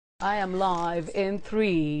I am live in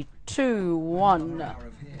 3, 2, 1.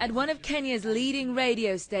 At one of Kenya's leading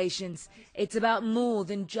radio stations, it's about more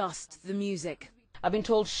than just the music. I've been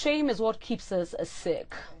told shame is what keeps us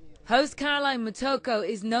sick. Host Caroline Mutoko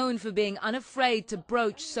is known for being unafraid to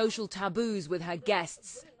broach social taboos with her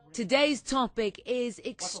guests. Today's topic is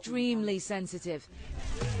extremely sensitive.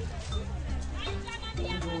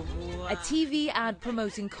 A TV ad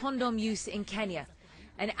promoting condom use in Kenya.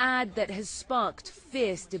 An ad that has sparked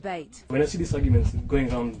fierce debate. When I see these arguments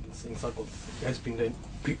going around in circles, guys pretending,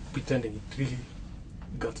 it really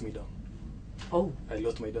got me down. Oh. I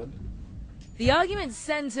lost my dad. The arguments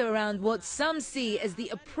center around what some see as the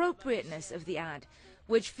appropriateness of the ad,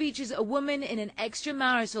 which features a woman in an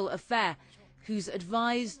extramarital affair who's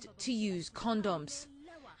advised to use condoms.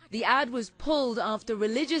 The ad was pulled after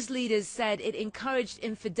religious leaders said it encouraged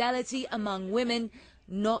infidelity among women,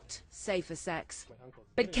 not safer sex.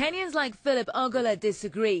 But Kenyans like Philip Ogola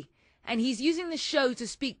disagree, and he's using the show to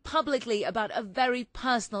speak publicly about a very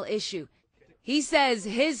personal issue. He says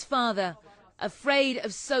his father, afraid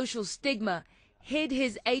of social stigma, hid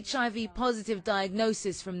his HIV-positive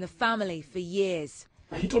diagnosis from the family for years.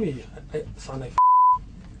 He told me, son,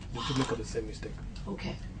 you should make the same mistake.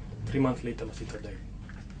 Okay. 3 months later, my sister died.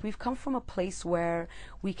 We've come from a place where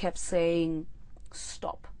we kept saying,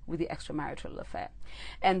 stop with the extramarital affair.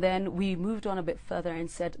 And then we moved on a bit further and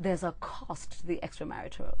said, there's a cost to the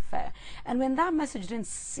extramarital affair. And when that message didn't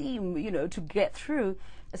seem, to get through,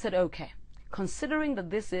 I said, okay, considering that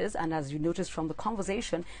this is, and as you noticed from the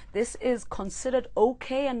conversation, this is considered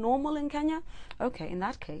okay and normal in Kenya, okay, in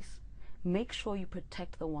that case, make sure you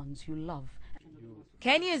protect the ones you love.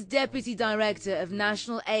 Kenya's Deputy Director of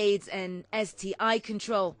National AIDS and STI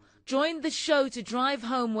Control joined the show to drive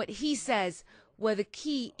home what he says were the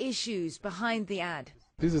key issues behind the ad.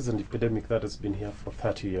 This is an epidemic that has been here for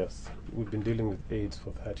 30 years. We've been dealing with AIDS for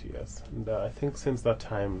 30 years. And I think since that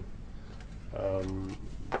time,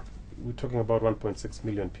 we're talking about 1.6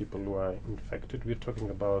 million people who are infected. We're talking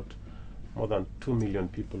about more than 2 million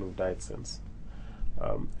people who've died since.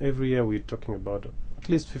 Every year we're talking about at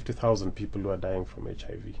least 50,000 people who are dying from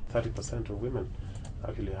HIV. 30% of women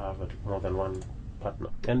actually have more than one partner.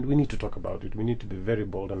 And we need to talk about it. We need to be very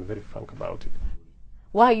bold and very frank about it.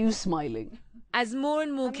 Why are you smiling? As more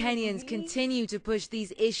and more Kenyans continue to push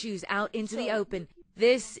these issues out into the open,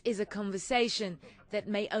 this is a conversation that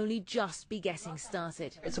may only just be getting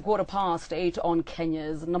started. It's 8:15 on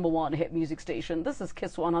Kenya's #1 hit music station. This is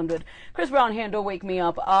Kiss 100. Chris Brown here and Don't Wake Me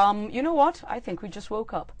Up. You know what? I think we just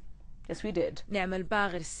woke up. Yes, we did. Nemal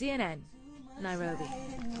Baghir, CNN, Nairobi.